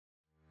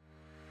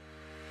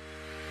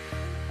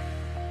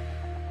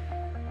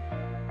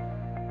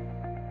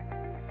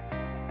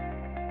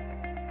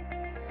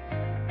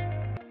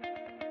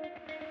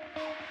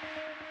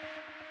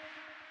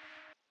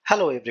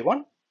Hello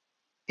everyone.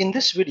 In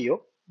this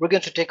video, we're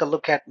going to take a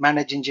look at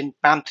ManageEngine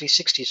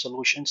PAM360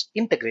 solutions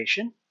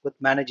integration with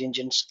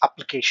ManageEngine's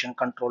Application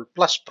Control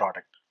Plus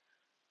product.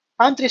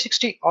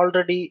 PAM360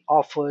 already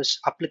offers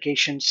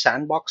application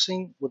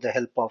sandboxing with the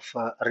help of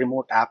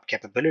remote app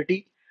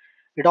capability.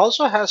 It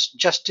also has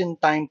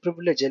just-in-time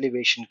privilege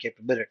elevation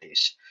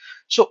capabilities.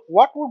 So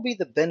what would be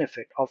the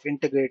benefit of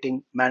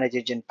integrating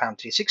ManageEngine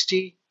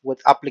PAM360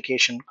 with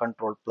Application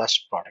Control Plus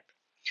product?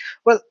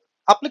 Well,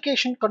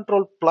 Application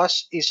Control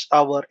Plus is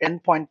our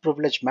endpoint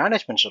privilege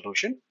management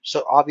solution.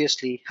 So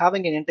obviously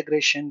having an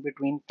integration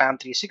between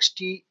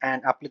PAM360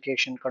 and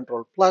Application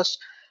Control Plus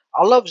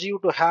allows you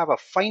to have a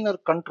finer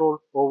control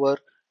over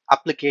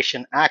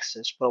application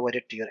access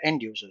provided to your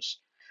end users.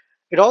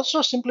 It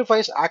also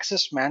simplifies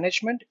access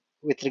management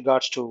with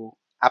regards to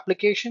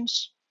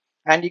applications.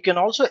 And you can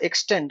also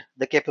extend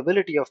the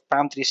capability of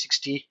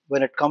PAM360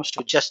 when it comes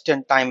to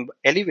just-in-time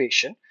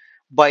elevation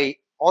by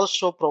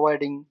also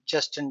providing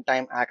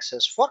just-in-time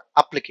access for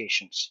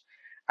applications.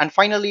 And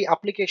finally,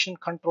 Application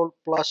Control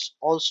Plus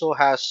also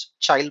has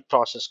child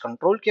process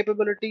control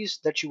capabilities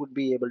that you would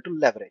be able to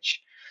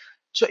leverage.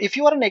 So if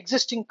you are an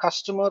existing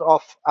customer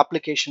of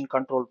Application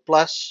Control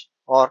Plus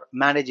or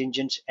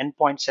ManageEngine's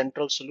Endpoint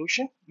Central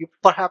solution, you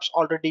perhaps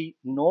already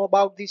know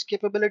about these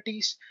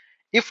capabilities.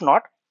 If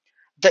not,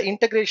 the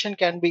integration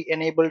can be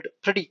enabled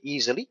pretty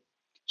easily.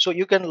 So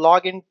you can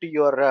log into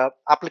your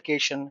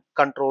Application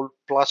Control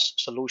Plus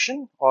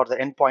solution or the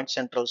Endpoint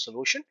Central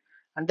solution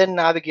and then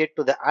navigate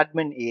to the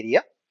admin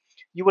area.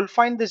 You will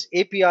find this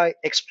API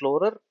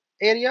Explorer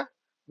area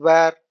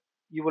where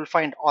you will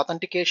find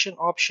authentication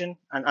option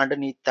and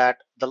underneath that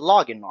the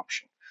login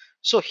option.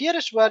 So here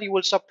is where you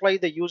will supply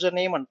the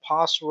username and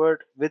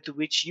password with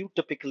which you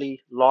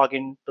typically log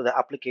in to the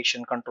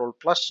Application Control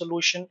Plus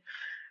solution.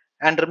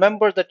 And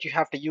remember that you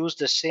have to use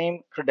the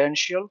same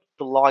credential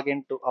to log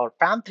into our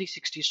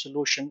PAM360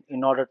 solution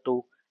in order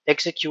to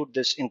execute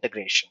this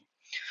integration.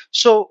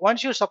 So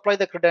once you supply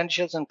the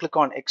credentials and click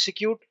on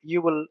execute,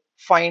 you will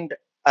find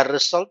a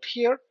result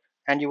here,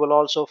 and you will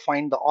also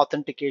find the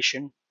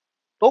authentication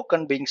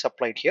token being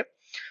supplied here.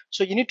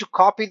 So you need to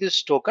copy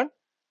this token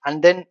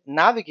and then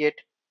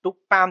navigate to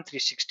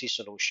PAM360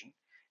 solution.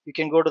 You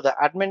can go to the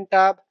admin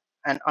tab,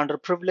 and under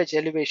privilege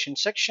elevation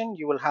section,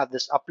 you will have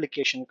this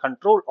application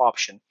control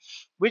option,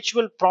 which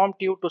will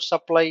prompt you to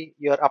supply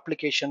your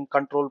application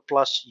control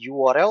plus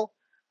URL,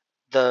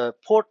 the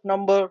port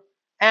number,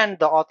 and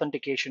the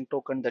authentication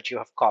token that you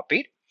have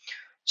copied.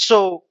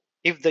 So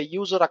if the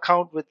user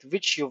account with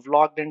which you've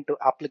logged into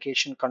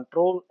application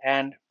control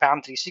and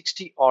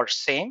PAM360 are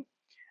same,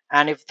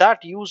 and if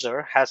that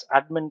user has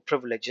admin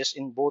privileges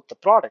in both the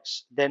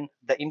products, then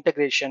the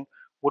integration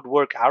would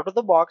work out of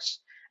the box,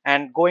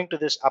 and going to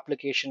this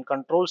application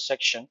control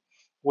section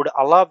would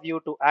allow you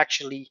to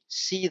actually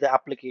see the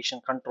application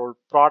control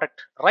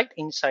product right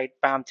inside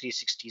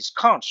PAM360's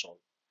console.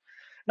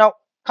 Now,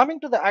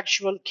 coming to the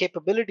actual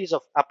capabilities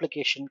of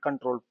Application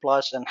Control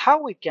Plus and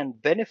how it can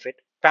benefit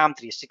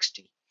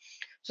PAM360.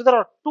 So there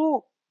are two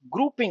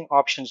grouping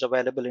options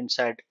available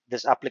inside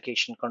this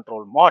application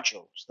control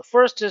module. So the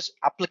first is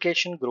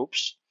application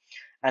groups,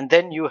 and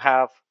then you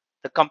have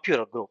the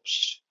computer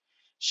groups.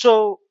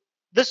 So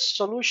this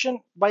solution,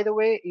 by the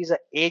way, is an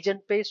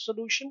agent-based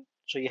solution.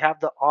 So you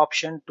have the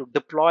option to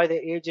deploy the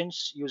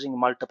agents using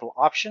multiple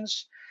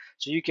options.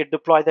 So you could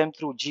deploy them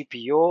through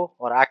GPO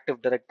or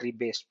Active Directory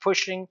based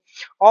pushing,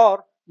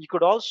 or you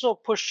could also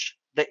push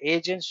the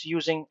agents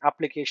using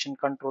Application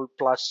Control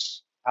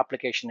Plus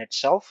application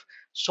itself,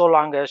 so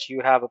long as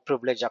you have a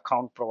privilege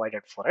account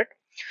provided for it.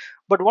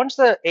 But once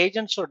the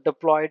agents are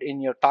deployed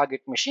in your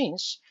target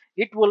machines,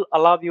 it will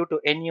allow you to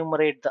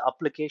enumerate the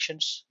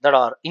applications that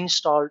are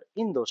installed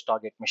in those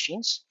target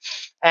machines.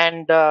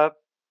 And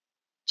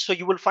so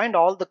you will find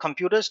all the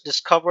computers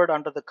discovered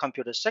under the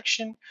computer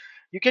section.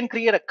 You can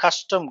create a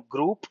custom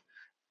group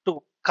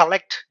to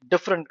collect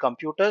different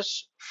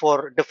computers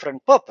for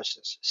different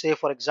purposes. Say,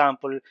 for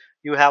example,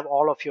 you have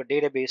all of your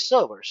database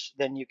servers,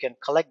 then you can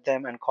collect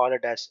them and call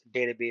it as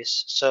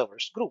database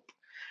servers group.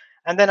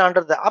 And then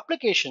under the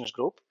applications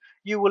group,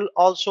 you will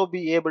also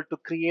be able to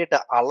create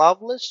a allow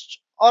list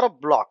or a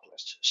block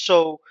list.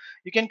 So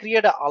you can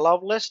create a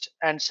allow list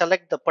and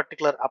select the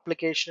particular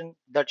application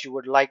that you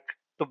would like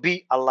to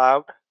be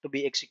allowed to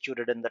be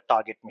executed in the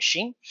target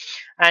machine.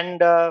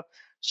 And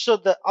so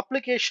the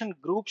application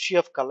groups you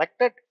have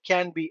collected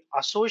can be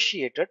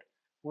associated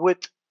with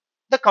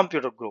the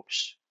computer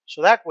groups.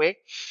 So that way,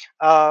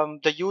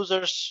 the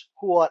users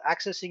who are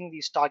accessing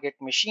these target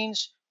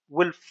machines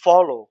will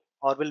follow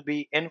or will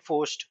be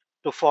enforced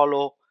to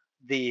follow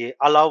the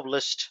allow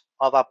list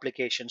of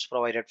applications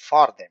provided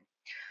for them.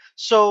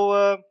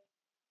 So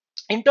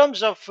in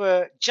terms of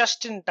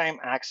just-in-time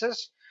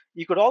access,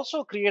 you could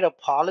also create a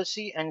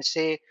policy and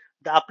say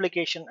the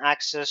application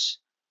access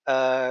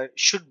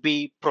should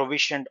be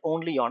provisioned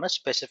only on a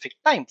specific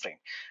time frame.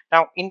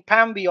 Now, in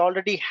PAM, we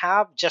already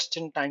have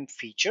just-in-time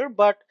feature,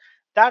 but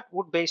That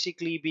would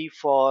basically be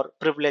for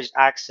privileged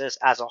access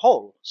as a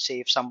whole.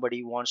 Say if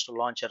somebody wants to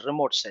launch a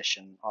remote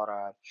session or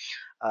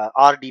a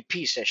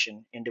RDP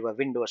session into a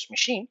Windows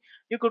machine,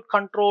 you could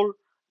control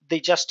the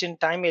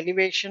just-in-time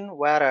elevation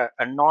where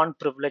a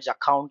non-privileged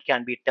account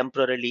can be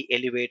temporarily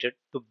elevated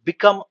to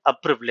become a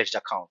privileged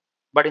account.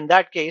 But in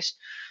that case,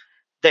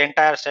 the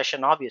entire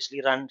session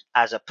obviously runs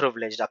as a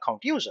privileged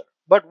account user.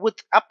 But with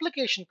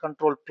Application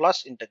Control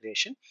Plus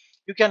integration,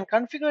 you can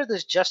configure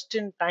this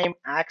just-in-time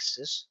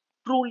access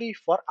truly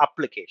for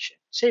application.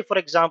 Say, for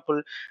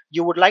example,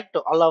 you would like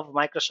to allow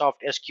Microsoft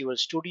SQL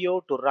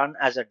Studio to run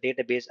as a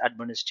database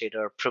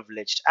administrator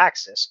privileged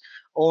access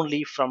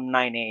only from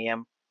 9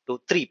 a.m. to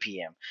 3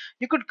 p.m.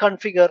 You could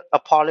configure a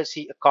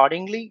policy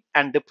accordingly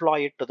and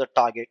deploy it to the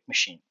target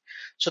machine.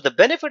 So the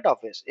benefit of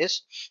this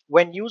is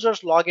when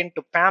users log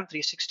into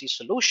PAM360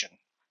 solution,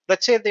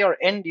 let's say they are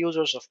end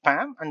users of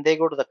PAM and they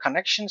go to the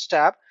connections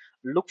tab,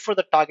 look for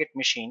the target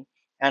machine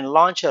and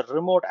launch a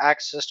remote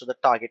access to the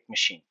target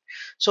machine.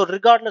 So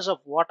regardless of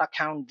what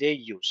account they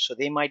use, so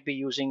they might be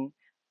using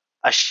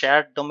a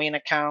shared domain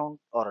account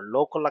or a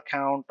local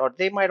account, or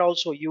they might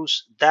also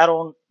use their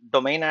own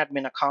domain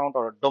admin account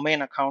or a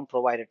domain account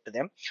provided to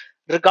them.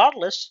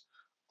 Regardless,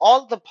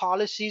 all the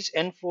policies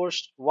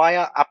enforced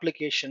via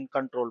Application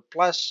Control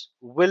Plus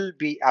will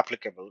be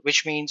applicable,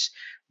 which means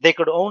they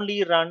could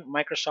only run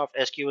Microsoft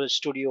SQL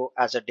Studio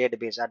as a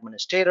database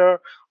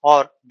administrator,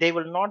 or they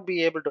will not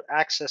be able to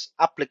access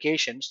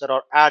applications that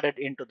are added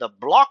into the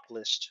block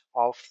list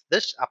of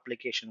this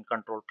Application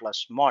Control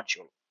Plus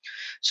module.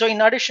 So in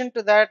addition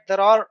to that,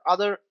 there are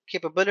other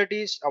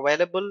capabilities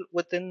available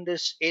within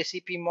this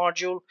ACP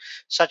module,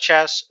 such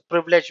as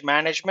privilege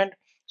management.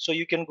 So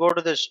you can go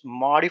to this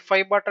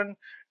modify button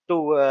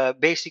to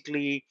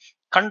basically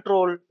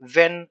control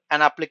when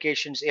an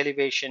application's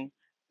elevation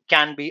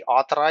can be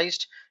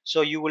authorized.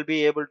 So you will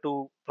be able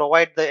to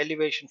provide the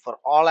elevation for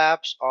all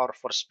apps or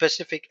for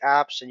specific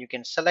apps, and you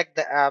can select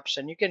the apps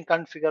and you can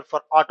configure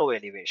for auto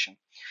elevation.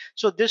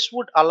 So this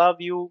would allow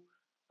you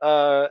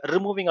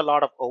removing a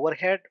lot of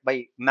overhead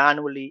by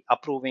manually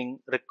approving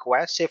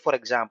requests. Say, for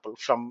example,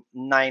 from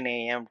 9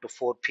 a.m. to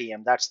 4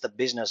 p.m., that's the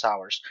business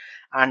hours,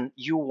 and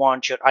you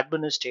want your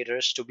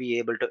administrators to be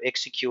able to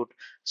execute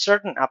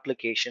certain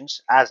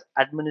applications as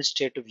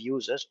administrative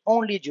users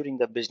only during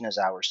the business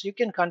hours. You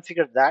can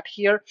configure that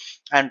here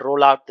and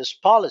roll out this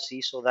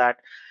policy so that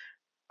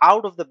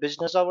out of the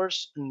business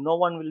hours, no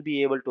one will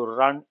be able to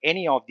run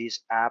any of these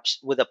apps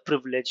with a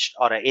privileged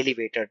or an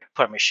elevated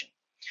permission.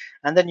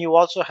 And then you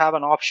also have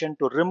an option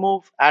to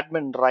remove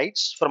admin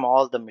rights from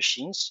all the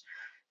machines.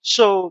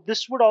 So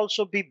this would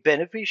also be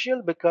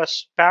beneficial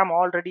because PAM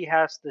already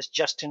has this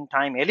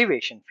just-in-time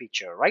elevation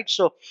feature, right?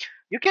 So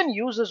you can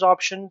use this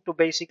option to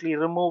basically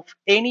remove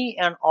any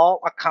and all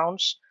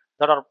accounts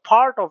that are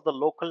part of the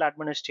local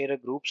administrator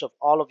groups of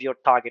all of your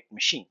target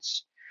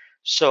machines.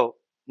 So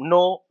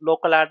no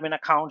local admin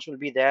accounts will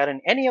be there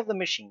in any of the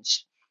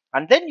machines.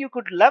 And then you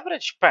could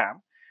leverage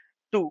PAM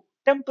to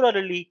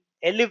temporarily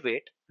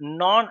elevate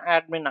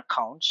non-admin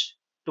accounts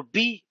to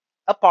be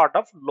a part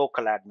of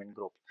local admin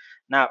group.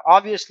 Now,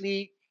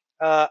 obviously,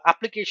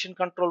 Application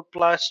Control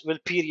Plus will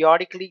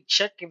periodically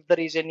check if there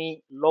is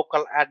any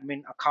local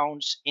admin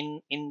accounts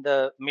in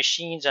the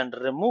machines and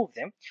remove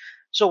them.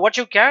 So what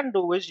you can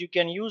do is you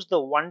can use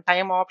the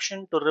one-time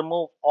option to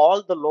remove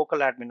all the local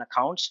admin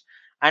accounts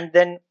and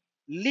then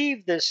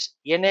leave this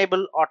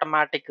enable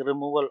automatic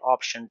removal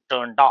option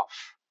turned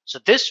off. So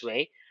this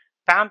way,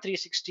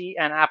 PAM360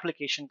 and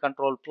Application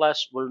Control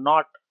Plus will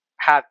not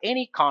have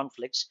any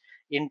conflicts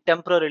in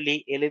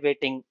temporarily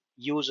elevating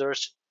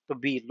users to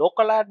be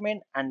local admin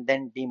and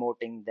then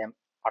demoting them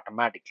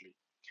automatically.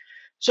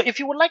 So if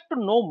you would like to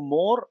know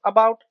more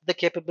about the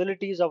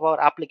capabilities of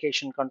our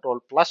Application Control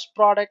Plus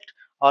product,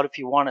 or if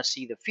you want to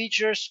see the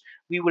features,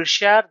 we will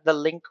share the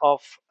link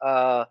of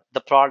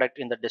the product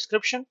in the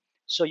description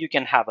so you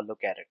can have a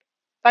look at it.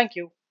 Thank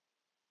you.